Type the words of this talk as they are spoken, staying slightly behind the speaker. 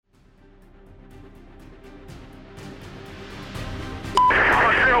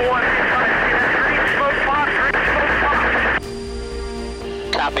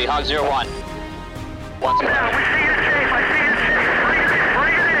copy. Hog 01. Once more. Yeah, we see you safe. I see you safe.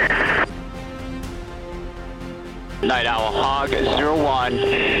 Bring it in. Night Owl Hog 01.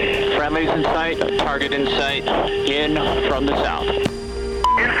 Friendlies in sight. Target in sight. In from the south. In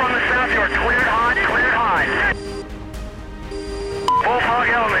from the south, you're cleared hot, cleared hot. Wolf Hog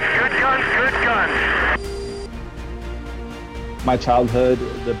elements. Good guns, good guns. My childhood,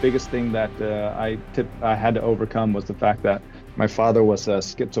 the biggest thing that I had to overcome was the fact that my father was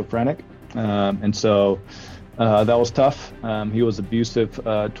schizophrenic, and so that was tough. He was abusive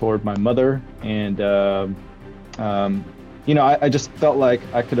toward my mother, and I just felt like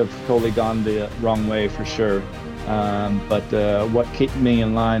I could have totally gone the wrong way for sure. But what kept me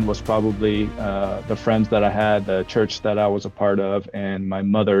in line was probably the friends that I had, the church that I was a part of, and my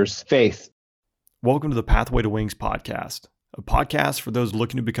mother's faith. Welcome to the Pathway to Wings podcast, a podcast for those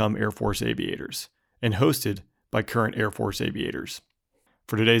looking to become Air Force aviators, and hosted by current Air Force aviators.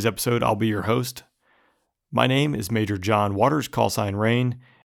 For today's episode, I'll be your host. My name is Major John Waters, call sign Rain.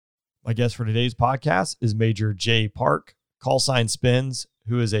 My guest for today's podcast is Major Jay Park, call sign Spins,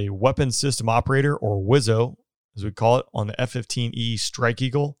 who is a weapons system operator, or WISO, as we call it, on the F-15E Strike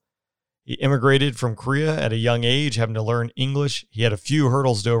Eagle. He immigrated from Korea at a young age, having to learn English. He had a few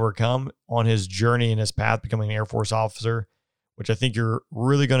hurdles to overcome on his journey and his path becoming an Air Force officer, which I think you're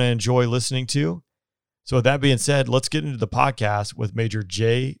really going to enjoy listening to. So with that being said, let's get into the podcast with Major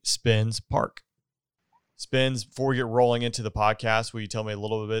Jay Spins Park. Spins, before we get rolling into the podcast, will you tell me a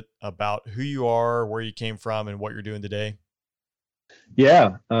little bit about who you are, where you came from, and what you're doing today?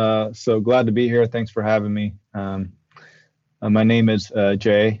 Yeah, so glad to be here. Thanks for having me. My name is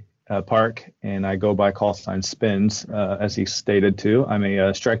Jay Park, and I go by call sign Spins, as he stated too. I'm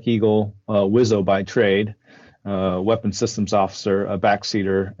a Strike Eagle WISO by trade, weapons systems officer, a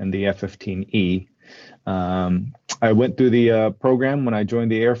backseater in the F-15E. I went through the program when I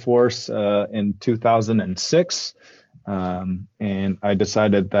joined the Air Force in 2006, and I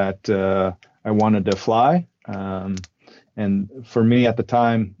decided that I wanted to fly. And for me at the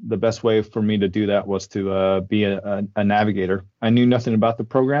time, the best way for me to do that was to be a navigator. I knew nothing about the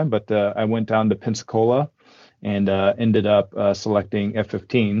program, but I went down to Pensacola and ended up selecting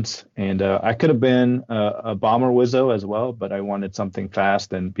F-15s. And I could have been a bomber WISO as well, but I wanted something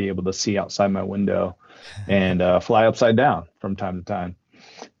fast and be able to see outside my window and fly upside down from time to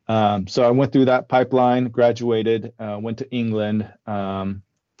time. So I went through that pipeline, graduated, went to England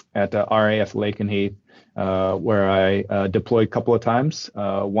at RAF Lakenheath, where I deployed a couple of times,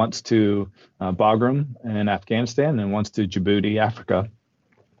 once to Bagram in Afghanistan and once to Djibouti, Africa.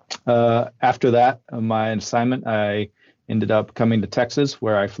 After that, my assignment, I ended up coming to Texas,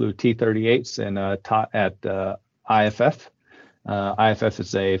 where I flew T-38s and taught at IFF. IFF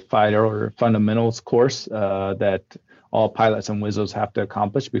is a fighter fundamentals course that all pilots and WISOs have to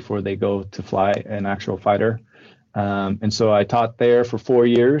accomplish before they go to fly an actual fighter. And so I taught there for 4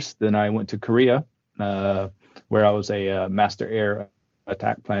 years. Then I went to Korea, where I was a master air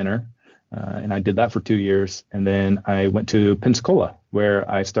attack planner, and I did that for 2 years. And then I went to Pensacola, where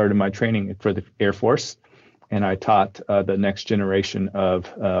I started my training for the Air Force, and I taught the next generation of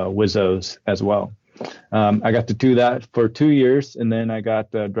WISOs as well. I got to do that for 2 years, and then I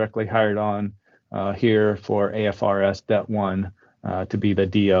got directly hired on here for AFRS Det 1 to be the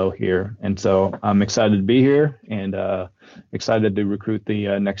DO here. And so I'm excited to be here and excited to recruit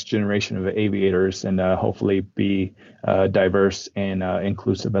the next generation of aviators and hopefully be diverse and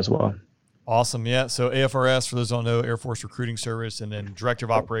inclusive as well. Awesome. Yeah. So AFRS, for those who don't know, Air Force Recruiting Service, and then Director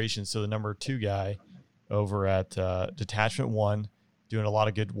of Operations, so the number 2 guy over at Detachment 1, doing a lot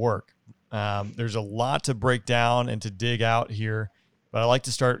of good work. There's a lot to break down and to dig out here, but I like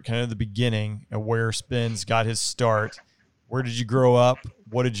to start kind of the beginning of where Spins got his start. Where did you grow up?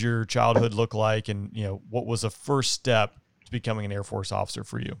 What did your childhood look like? And, what was the first step to becoming an Air Force officer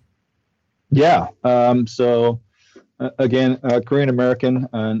for you? Yeah. Again, Korean American,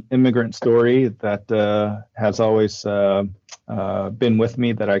 an immigrant story that has always been with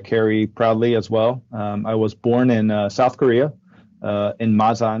me, that I carry proudly as well. I was born in South Korea, in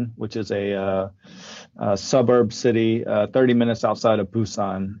Masan, which is a suburb city 30 minutes outside of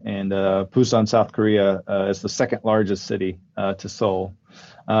Busan. And Busan, South Korea is the second largest city to Seoul.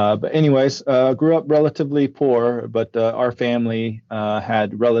 But anyways, grew up relatively poor, but our family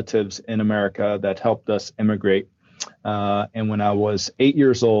had relatives in America that helped us immigrate. And when I was 8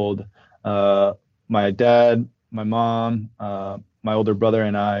 years old, my dad, my mom, my older brother,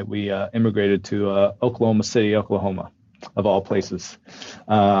 and we immigrated to Oklahoma City, Oklahoma, of all places.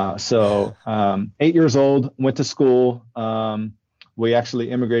 8 years old, went to school. We actually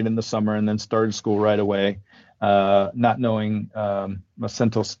immigrated in the summer and then started school right away. not knowing a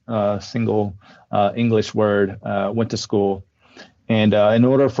single English word, went to school. And in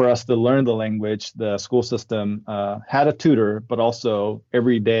order for us to learn the language, the school system had a tutor, but also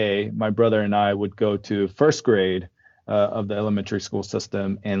every day, my brother and I would go to first grade of the elementary school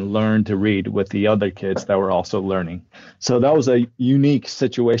system and learn to read with the other kids that were also learning. So that was a unique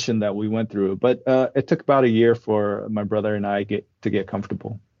situation that we went through. But it took about a year for my brother and I to get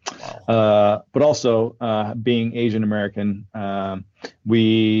comfortable. Wow. But also being Asian American,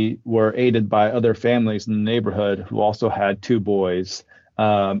 we were aided by other families in the neighborhood who also had two boys.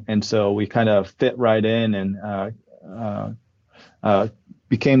 And so we kind of fit right in and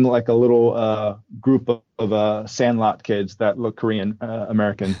became like a little group of Sandlot kids that look Korean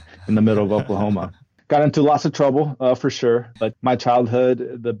American in the middle of Oklahoma. Got into lots of trouble for sure. But my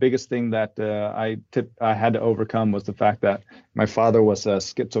childhood, the biggest thing that I had to overcome was the fact that my father was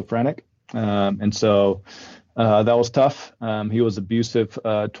schizophrenic. And so that was tough. He was abusive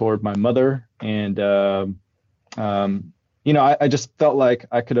toward my mother. And, I just felt like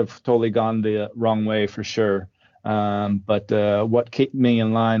I could have totally gone the wrong way for sure. But what kept me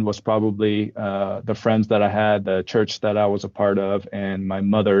in line was probably the friends that I had, the church that I was a part of, and my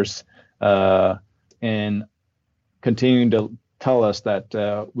mother's, and continuing to tell us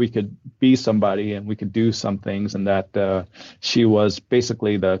that we could be somebody and we could do some things, and that she was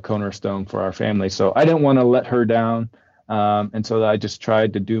basically the cornerstone for our family. So I didn't want to let her down. And so I just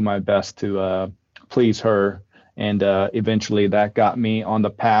tried to do my best to please her. And eventually that got me on the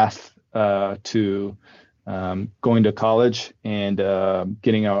path to going to college and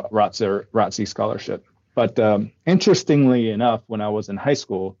getting a ROTC scholarship. But interestingly enough, when I was in high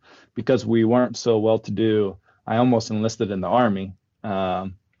school, because we weren't so well-to-do, I almost enlisted in the Army.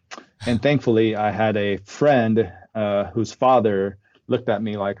 And thankfully, I had a friend whose father looked at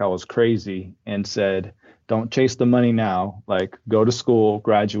me like I was crazy and said, "Don't chase the money now, like go to school,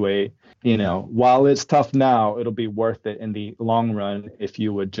 graduate. While it's tough now, it'll be worth it in the long run if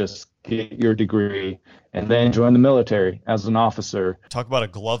you would just get your degree and then join the military as an officer." Talk about a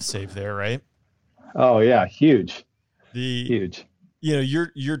glove save there, right? Oh yeah, huge. Huge.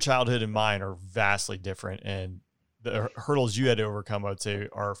 Your childhood and mine are vastly different, and the hurdles you had to overcome, I would say,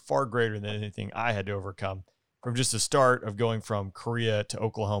 are far greater than anything I had to overcome. From just the start of going from Korea to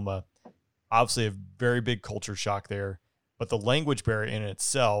Oklahoma, obviously a very big culture shock there, but the language barrier in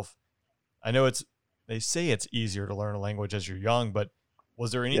itself, I know they say it's easier to learn a language as you're young, but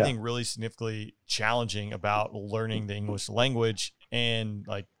was there anything really significantly challenging about learning the English language and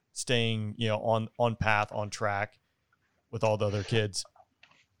like staying, on path, on track with all the other kids?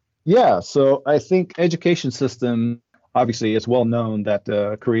 Yeah. So I think education system, obviously it's well known that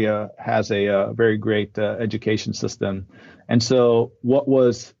Korea has a very great education system. And so what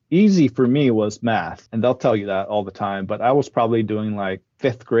was easy for me was math, and they'll tell you that all the time, but I was probably doing like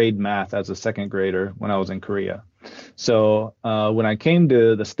 5th grade math as a 2nd grader when I was in Korea. So when I came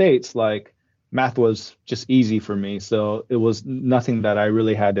to the States, like math was just easy for me. So it was nothing that I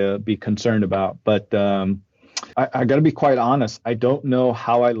really had to be concerned about. But I got to be quite honest. I don't know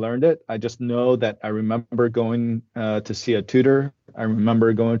how I learned it. I just know that I remember going to see a tutor. I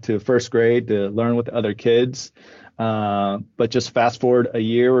remember going to 1st grade to learn with other kids. But just fast forward a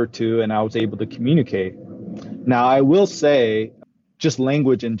year or two and I was able to communicate. Now, I will say just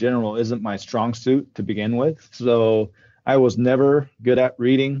language in general isn't my strong suit to begin with. So I was never good at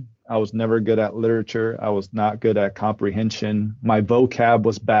reading. I was never good at literature. I was not good at comprehension. My vocab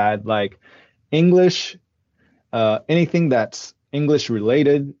was bad. Like English, anything that's English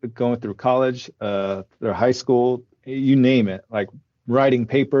related, going through college, or high school, you name it, like writing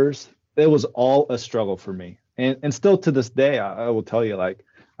papers, it was all a struggle for me. And still to this day, I will tell you, like,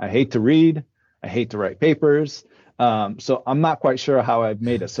 I hate to read, I hate to write papers. So I'm not quite sure how I've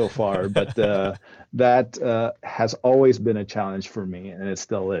made it so far, but that has always been a challenge for me, and it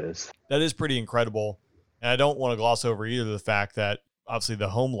still is. That is pretty incredible. And I don't want to gloss over either the fact that obviously the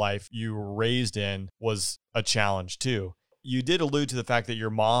home life you were raised in was a challenge too. You did allude to the fact that your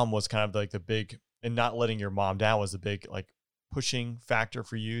mom was kind of like the big, and not letting your mom down was the big like pushing factor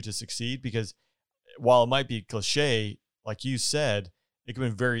for you to succeed, because while it might be cliche, like you said, it can be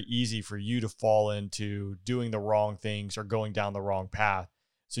very easy for you to fall into doing the wrong things or going down the wrong path.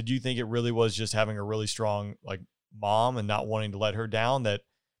 So do you think it really was just having a really strong like mom and not wanting to let her down that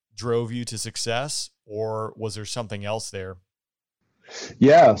drove you to success, or was there something else there?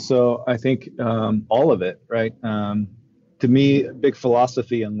 Yeah, so I think all of it, right? To me, a big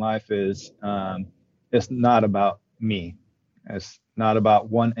philosophy in life is it's not about me. It's not about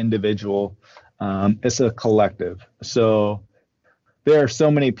one individual. It's a collective. So there are so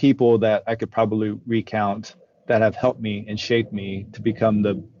many people that I could probably recount that have helped me and shaped me to become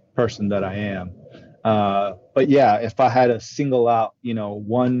the person that I am. But yeah, if I had to single out,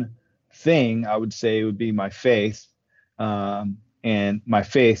 one thing, I would say it would be my faith, and my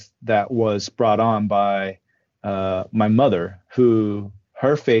faith that was brought on by my mother, who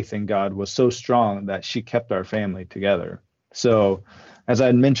her faith in God was so strong that she kept our family together. So, as I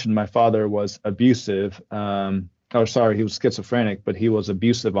had mentioned, my father was abusive. He was schizophrenic, but he was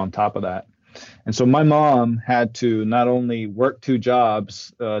abusive on top of that. And so my mom had to not only work 2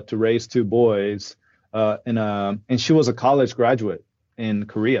 jobs to raise 2 boys, and she was a college graduate in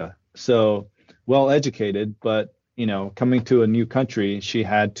Korea, so well educated, but coming to a new country, she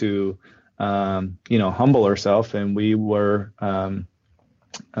had to humble herself, and we were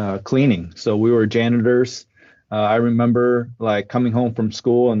cleaning. So we were janitors. I remember like coming home from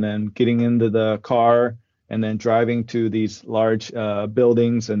school and then getting into the car and then driving to these large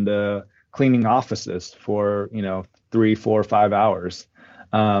buildings and cleaning offices for 3, 4, 5 hours.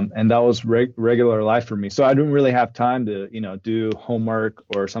 And that was regular life for me. So I didn't really have time to, do homework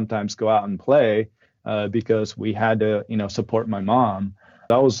or sometimes go out and play because we had to, support my mom.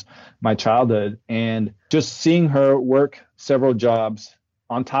 That was my childhood. And just seeing her work several jobs,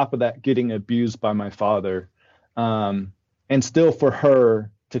 on top of that, getting abused by my father, and still for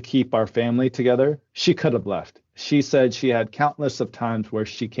her to keep our family together, she could have left. She said she had countless of times where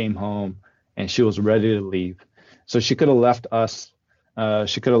she came home and she was ready to leave. So she could have left us.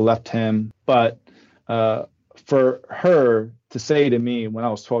 She could have left him. But for her to say to me when I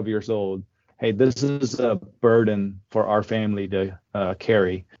was 12 years old, hey, this is a burden for our family to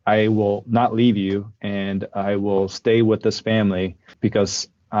carry. I will not leave you, and I will stay with this family because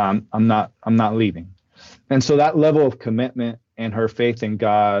I'm not leaving. And so that level of commitment and her faith in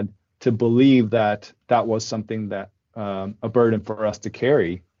God to believe that that was something that a burden for us to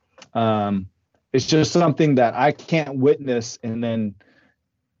carry, it's just something that I can't witness and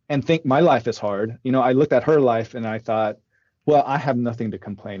think my life is hard. I looked at her life and I thought, well, I have nothing to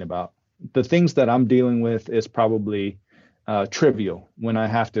complain about. The things that I'm dealing with is probably trivial when I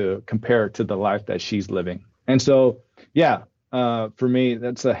have to compare it to the life that she's living. And so, yeah, for me,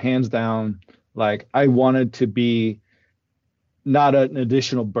 that's a hands down, like I wanted to be not an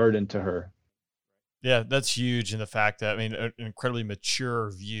additional burden to her. Yeah, that's huge. In the fact that, an incredibly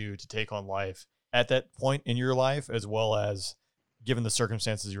mature view to take on life at that point in your life, as well as given the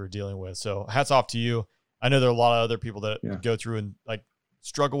circumstances you were dealing with. So hats off to you. I know there are a lot of other people that go through and like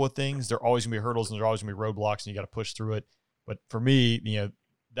struggle with things. There are always gonna be hurdles and there are always gonna be roadblocks and you got to push through it. But for me,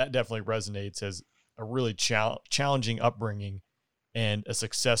 that definitely resonates as a really challenging upbringing and a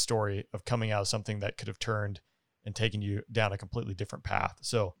success story of coming out of something that could have turned and taken you down a completely different path.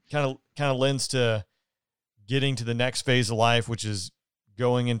 So kind of lends to getting to the next phase of life, which is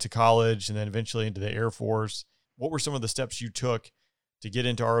going into college and then eventually into the Air Force. What were some of the steps you took to get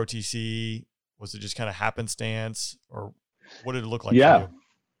into ROTC? Was it just kind of happenstance, or what did it look like for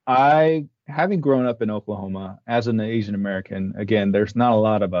you? Having grown up in Oklahoma as an Asian American, again, there's not a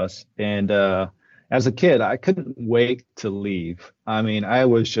lot of us. And as a kid, I couldn't wait to leave. I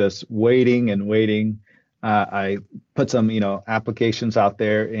was just waiting and waiting. I put some, applications out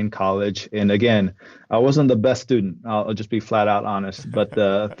there in college. And again, I wasn't the best student. I'll just be flat out honest.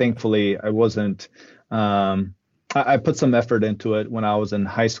 But thankfully, I wasn't. I put some effort into it when I was in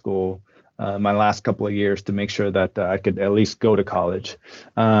high school, my last couple of years, to make sure that I could at least go to college.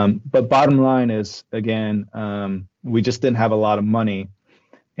 But bottom line is, again, we just didn't have a lot of money.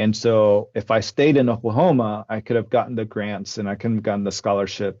 And so if I stayed in Oklahoma, I could have gotten the grants and I could have gotten the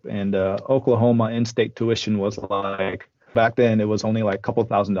scholarship. And Oklahoma in-state tuition was like, back then, it was only like a couple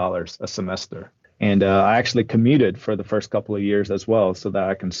 $1,000s a semester. And I actually commuted for the first couple of years as well so that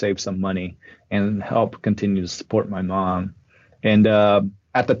I can save some money and help continue to support my mom. And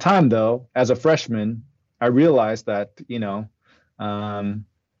at the time, though, as a freshman, I realized that,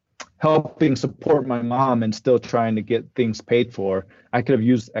 helping support my mom and still trying to get things paid for, I could have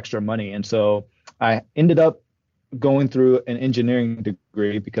used extra money. And so I ended up going through an engineering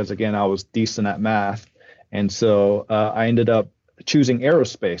degree because, again, I was decent at math. And so I ended up choosing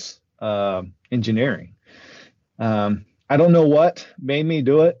aerospace engineering. I don't know what made me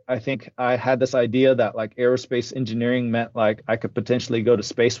do it. I think I had this idea that like aerospace engineering meant like I could potentially go to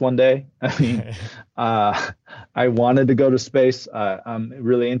space one day. I wanted to go to space. I'm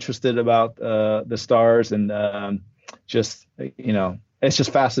really interested about the stars and just, it's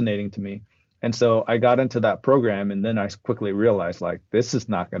just fascinating to me. And so I got into that program, and then I quickly realized like, this is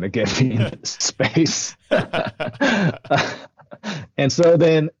not going to get me into space. And so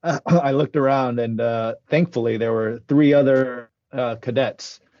then I looked around, and thankfully there were 3 other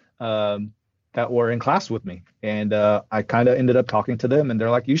cadets that were in class with me. And I kind of ended up talking to them, and they're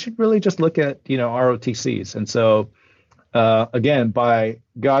like, you should really just look at, ROTCs. And so, again, by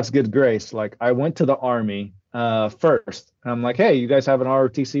God's good grace, like I went to the Army first. I'm like, hey, you guys have an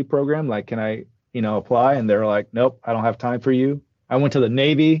ROTC program? Like, can I, apply? And they're like, nope, I don't have time for you. I went to the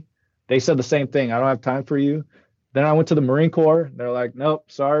Navy. They said the same thing. I don't have time for you. Then I went to the Marine Corps. They're like,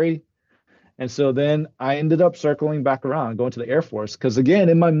 nope, sorry. And so then I ended up circling back around, going to the Air Force. Because again,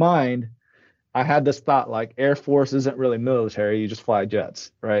 in my mind, I had this thought like Air Force isn't really military. You just fly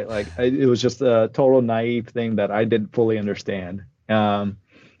jets, right? Like it was just a total naive thing that I didn't fully understand. And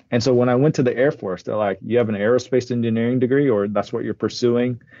so when I went to the Air Force, they're like, you have an aerospace engineering degree, or that's what you're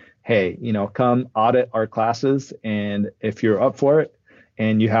pursuing. Hey, come audit our classes. And if you're up for it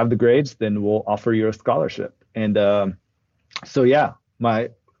and you have the grades, then we'll offer you a scholarship. And so, yeah, my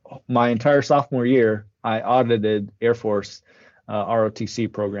entire sophomore year, I audited Air Force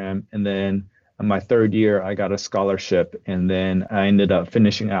ROTC program. And then in my third year, I got a scholarship. And then I ended up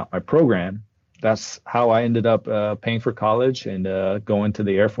finishing out my program. That's how I ended up paying for college and going to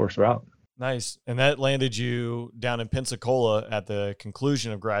the Air Force route. Nice. And that landed you down in Pensacola at the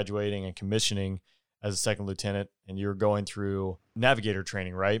conclusion of graduating and commissioning as a second lieutenant. And you're going through navigator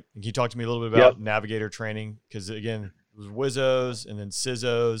training, right? Can you talk to me a little bit about navigator training? Because again, it was WIZOs and then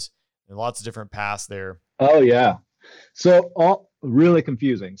CISOs and lots of different paths there. Oh, yeah. So all really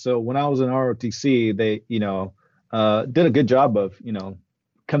confusing. So when I was in ROTC, they, did a good job of,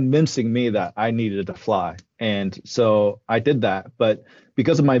 convincing me that I needed to fly. And so I did that. But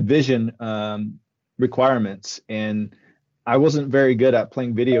because of my vision requirements, and I wasn't very good at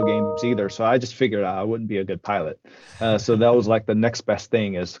playing video games either, so I just figured out I wouldn't be a good pilot. So that was like the next best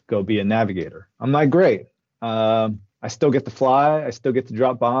thing is go be a navigator. I'm like, great. I still get to fly. I still get to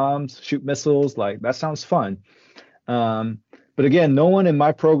drop bombs, shoot missiles. Like that sounds fun. But again, no one in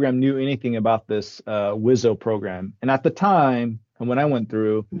my program knew anything about this WIZO program. And at the time, and when I went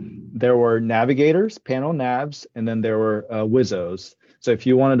through, there were navigators, panel navs, and then there were WIZOs. So if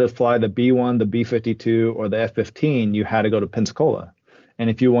you wanted to fly the B-1, the B-52, or the F-15, you had to go to Pensacola.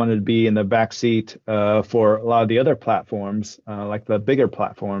 And if you wanted to be in the back seat for a lot of the other platforms, like the bigger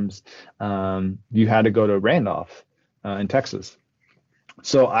platforms, you had to go to Randolph in Texas.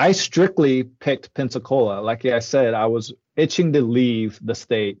 So I strictly picked Pensacola. Like I said, I was itching to leave the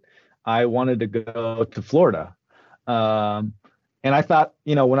state. I wanted to go to Florida. And I thought,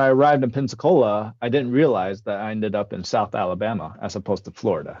 when I arrived in Pensacola, I didn't realize that I ended up in South Alabama as opposed to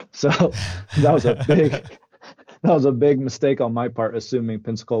Florida. So that was a big mistake on my part, assuming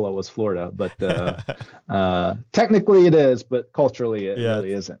Pensacola was Florida. But technically it is, but culturally it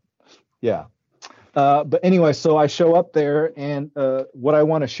really isn't. Yeah. But anyway, so I show up there, and what I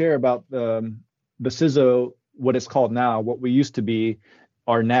want to share about the CISO, what it's called now, what we used to be,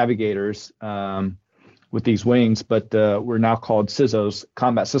 are navigators with these wings, but we're now called CISOs,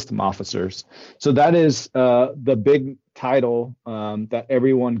 Combat System Officers. So that is the big title that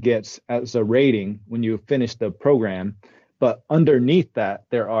everyone gets as a rating when you finish the program. But underneath that,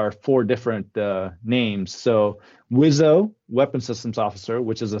 there are 4 different names. So WIZO, Weapon Systems Officer,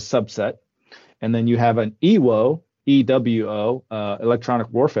 which is a subset. And then you have an EWO, EWO, Electronic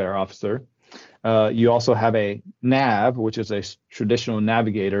Warfare Officer. You also have a NAV, which is a traditional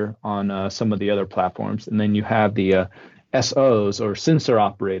navigator on some of the other platforms. And then you have the SOs, or sensor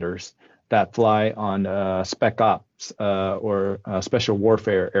operators, that fly on Spec Ops or special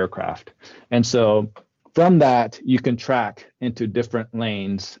warfare aircraft. And so from that, you can track into different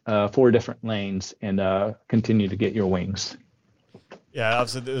lanes, 4 different lanes, and continue to get your wings. Yeah,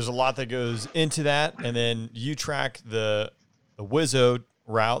 obviously there's a lot that goes into that. And then you track the WIZO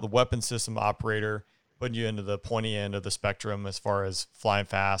route, the weapon system operator, putting you into the pointy end of the spectrum as far as flying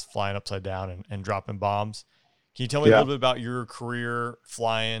fast, flying upside down, and dropping bombs. Can you tell me a little bit about your career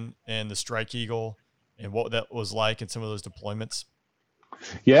flying in the Strike Eagle and what that was like in some of those deployments?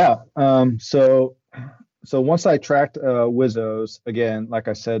 Yeah. So once I tracked WIZOs, again, like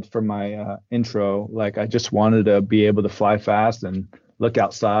I said from my intro, like I just wanted to be able to fly fast and look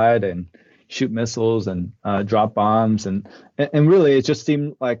outside and shoot missiles and drop bombs. And really, it just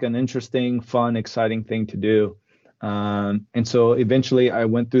seemed like an interesting, fun, exciting thing to do. And so eventually I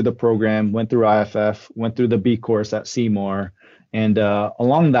went through the program, went through IFF, went through the B course at Seymour. And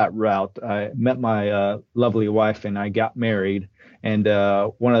along that route, I met my lovely wife and I got married. And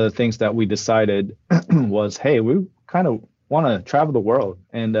one of the things that we decided was, hey, we kind of want to travel the world.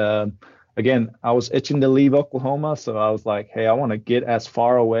 And again, I was itching to leave Oklahoma. So I was like, hey, I want to get as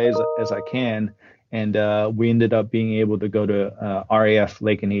far away as I can. And we ended up being able to go to RAF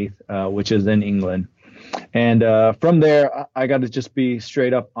Lakenheath, which is in England. And from there, I got to just be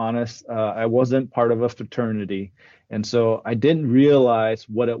straight up honest. I wasn't part of a fraternity. And so I didn't realize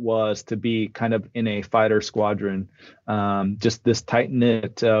what it was to be kind of in a fighter squadron, just this tight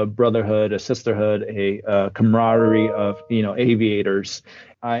knit brotherhood, a sisterhood, a camaraderie of, aviators.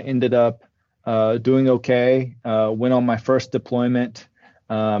 I ended up doing okay, went on my first deployment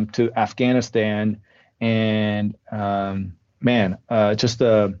to Afghanistan. And just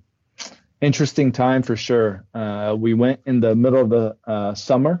a interesting time for sure. We went in the middle of the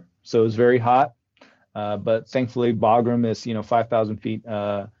summer, so it was very hot. But thankfully, Bagram is 5,000 feet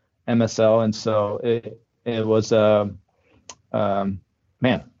MSL, and so it was I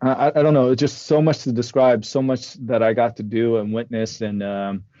don't know, just so much to describe, so much that I got to do and witness,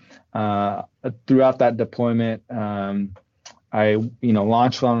 and throughout that deployment, I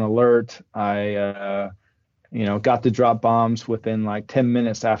launched on alert. I got to drop bombs within like 10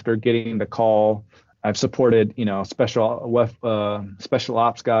 minutes after getting the call. I've supported, special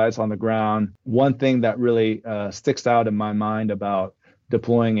ops guys on the ground. One thing that really sticks out in my mind about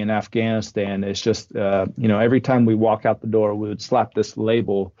deploying in Afghanistan is just, every time we walk out the door, we would slap this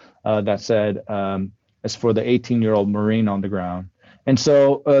label that said, it's for the 18-year-old Marine on the ground. And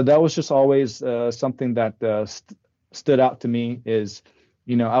so that was just always something that stood out to me is,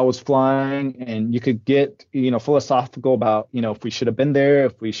 I was flying, and you could get, philosophical about, if we should have been there,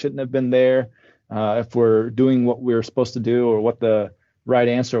 if we shouldn't have been there. If we're doing what we were supposed to do or what the right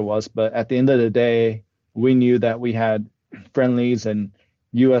answer was. But at the end of the day, we knew that we had friendlies and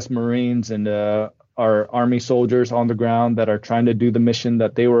U.S. Marines and our Army soldiers on the ground that are trying to do the mission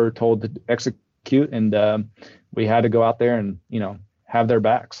that they were told to execute. And we had to go out there and, have their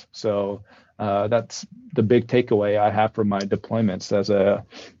backs. So that's the big takeaway I have from my deployments as a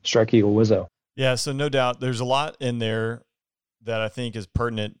Strike Eagle Wizzo. Yeah, so no doubt there's a lot in there that I think is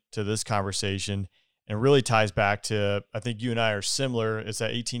pertinent to this conversation and really ties back to, I think you and I are similar. It's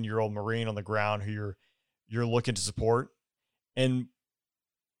that 18-year-old Marine on the ground who you're looking to support. And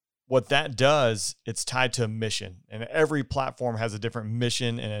what that does, it's tied to a mission. And every platform has a different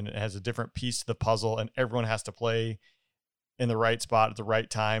mission and it has a different piece to the puzzle, and everyone has to play in the right spot at the right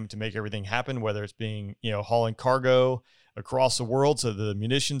time to make everything happen, whether it's being, hauling cargo across the world so the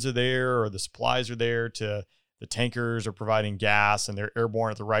munitions are there or the supplies are there, to the tankers are providing gas and they're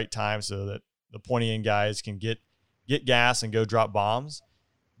airborne at the right time so that the pointy end guys can get gas and go drop bombs.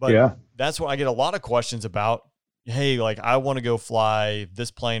 But yeah, that's what I get a lot of questions about. Hey, like, I want to go fly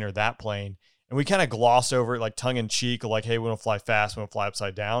this plane or that plane. And we kind of gloss over it like tongue in cheek, like, hey, we want to fly fast, we want to fly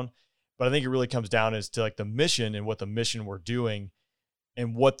upside down. But I think it really comes down as to like the mission and what the mission we're doing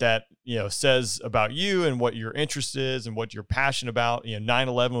and what that, says about you and what your interest is and what you're passionate about.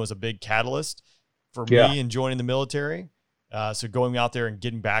 9/11 was a big catalyst for me in joining the military. So going out there and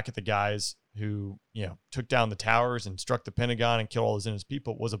getting back at the guys who, took down the towers and struck the Pentagon and killed all those innocent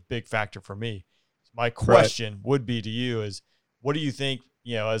people was a big factor for me. So my question would be to you is, what do you think,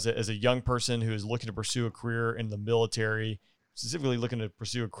 as a young person who is looking to pursue a career in the military, specifically looking to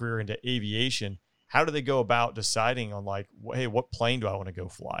pursue a career into aviation, how do they go about deciding on like, hey, what plane do I want to go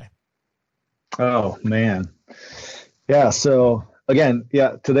fly? Oh, man. Yeah. So again,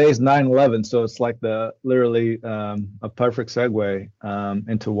 today's 9/11, so it's like literally a perfect segue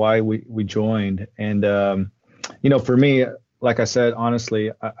into why we joined. And for me, like I said,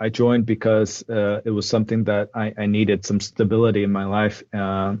 honestly, I joined because it was something that I needed some stability in my life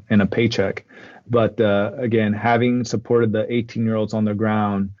and a paycheck. But again, having supported the 18-year-olds on the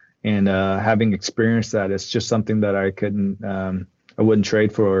ground and having experienced that, it's just something that I wouldn't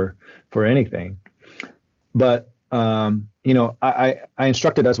trade for anything. But I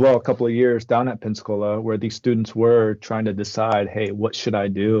instructed as well a couple of years down at Pensacola, where these students were trying to decide, hey, what should I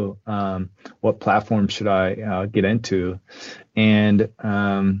do? What platform should I get into? And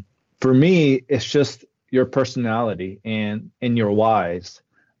for me, it's just your personality and your whys.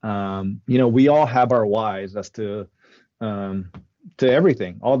 We all have our whys as to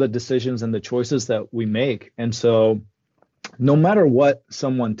everything, all the decisions and the choices that we make. And so no matter what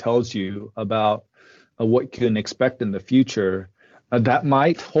someone tells you about what you can expect in the future, that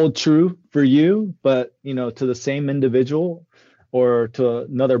might hold true for you, but to the same individual or to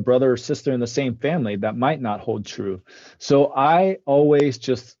another brother or sister in the same family, that might not hold true. So I always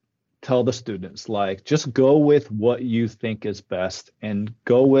just tell the students, like, just go with what you think is best and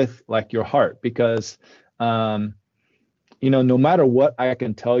go with like your heart, because no matter what I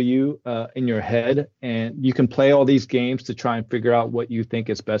can tell you in your head, and you can play all these games to try and figure out what you think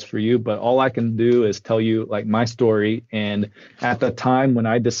is best for you, but all I can do is tell you like my story. And at the time when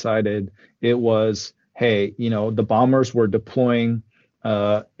I decided, it was, hey, the bombers were deploying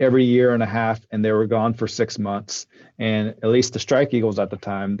every year and a half, and they were gone for 6 months. And at least the Strike Eagles at the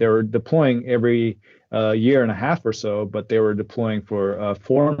time, they were deploying every year and a half or so, but they were deploying for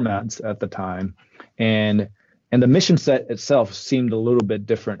 4 months at the time. And the mission set itself seemed a little bit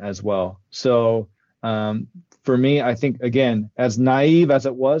different as well. So for me, I think, again, as naive as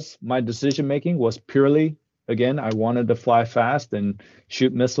it was, my decision making was purely, again, I wanted to fly fast and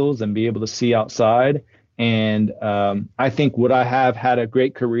shoot missiles and be able to see outside. And I think, would I have had a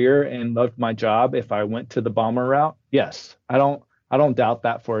great career and loved my job if I went to the bomber route? Yes, I don't doubt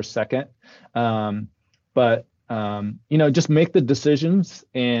that for a second. But just make the decisions,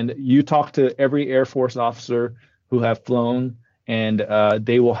 and you talk to every Air Force officer who have flown, and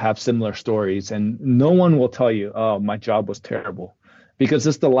they will have similar stories. And no one will tell you, oh, my job was terrible, because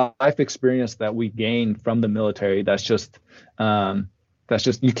it's the life experience that we gain from the military that's just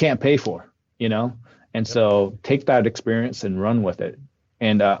you can't pay for, And so take that experience and run with it.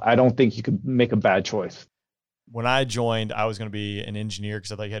 And I don't think you could make a bad choice. When I joined, I was going to be an engineer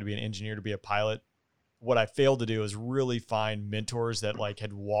because I thought you had to be an engineer to be a pilot. What I failed to do is really find mentors that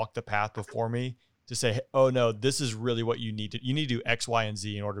had walked the path before me to say, oh no, this is really what you need to do X, Y, and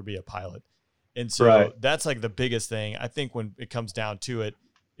Z in order to be a pilot. And so That's the biggest thing. I think when it comes down to it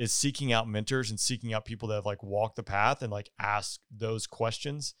is seeking out mentors and seeking out people that have walked the path and ask those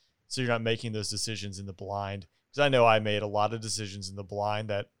questions. So you're not making those decisions in the blind. Because I know I made a lot of decisions in the blind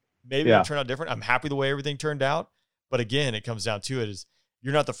that maybe would turn out different. I'm happy the way everything turned out. But again, it comes down to it is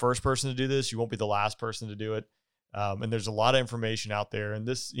you're not the first person to do this. You won't be the last person to do it. And there's a lot of information out there. And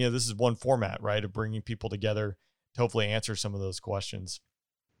this is one format, right, of bringing people together to hopefully answer some of those questions.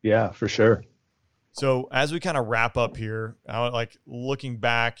 Yeah, for sure. So as we kind of wrap up here, looking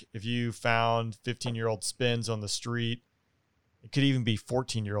back, if you found 15-year-old spins on the street, it could even be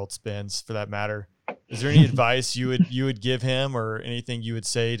 14-year-old spins for that matter. Is there any advice you would give him, or anything you would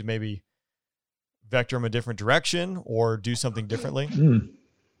say to maybe vector him a different direction or do something differently?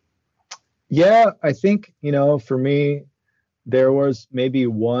 Yeah, I think, for me, there was maybe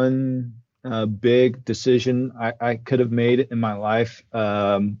one big decision I could have made in my life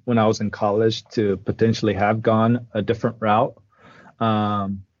when I was in college to potentially have gone a different route.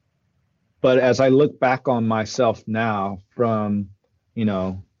 But as I look back on myself now from,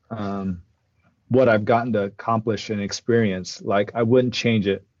 what I've gotten to accomplish and experience, I wouldn't change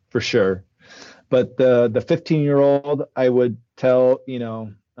it for sure. But the 15-year-old, I would tell,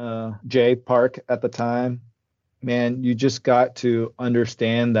 Jay Park at the time, man, you just got to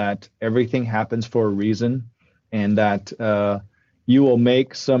understand that everything happens for a reason, and that you will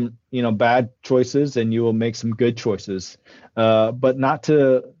make some, bad choices and you will make some good choices, but not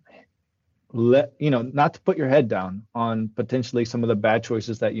to put your head down on potentially some of the bad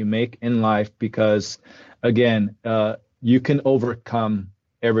choices that you make in life, because again, you can overcome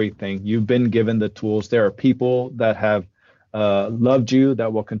everything. You've been given the tools. There are people that have loved you,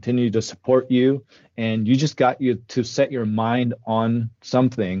 that will continue to support you, and you just got to set your mind on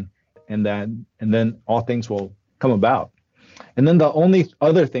something, and then all things will come about. And then the only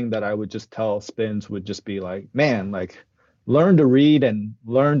other thing that I would just tell spins would just be learn to read and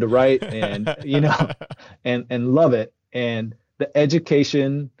learn to write, and and love it. And the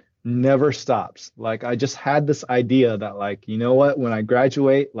education never stops. I just had this idea that when I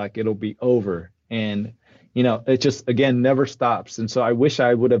graduate, it'll be over, and it just, again, never stops. And so I wish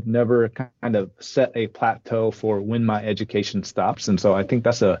I would have never kind of set a plateau for when my education stops. And so I think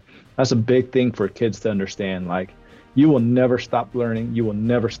that's a big thing for kids to understand. You will never stop learning. You will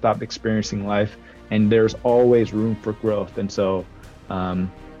never stop experiencing life. And there's always room for growth. And so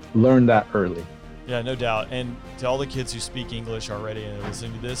learn that early. Yeah, no doubt. And to all the kids who speak English already and are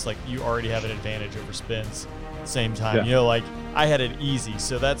listening to this, you already have an advantage over spins at the same time. Yeah. I had it easy.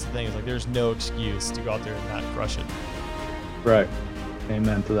 So that's the thing, is there's no excuse to go out there and not crush it. Right.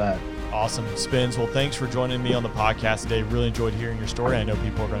 Amen to that. Awesome. Spins. Well, thanks for joining me on the podcast today. Really enjoyed hearing your story. I know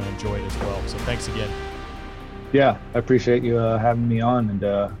people are going to enjoy it as well. So thanks again. Yeah, I appreciate you having me on. And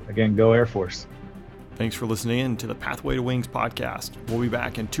again, go Air Force. Thanks for listening in to the Pathway to Wings podcast. We'll be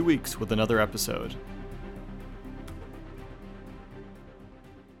back in 2 weeks with another episode.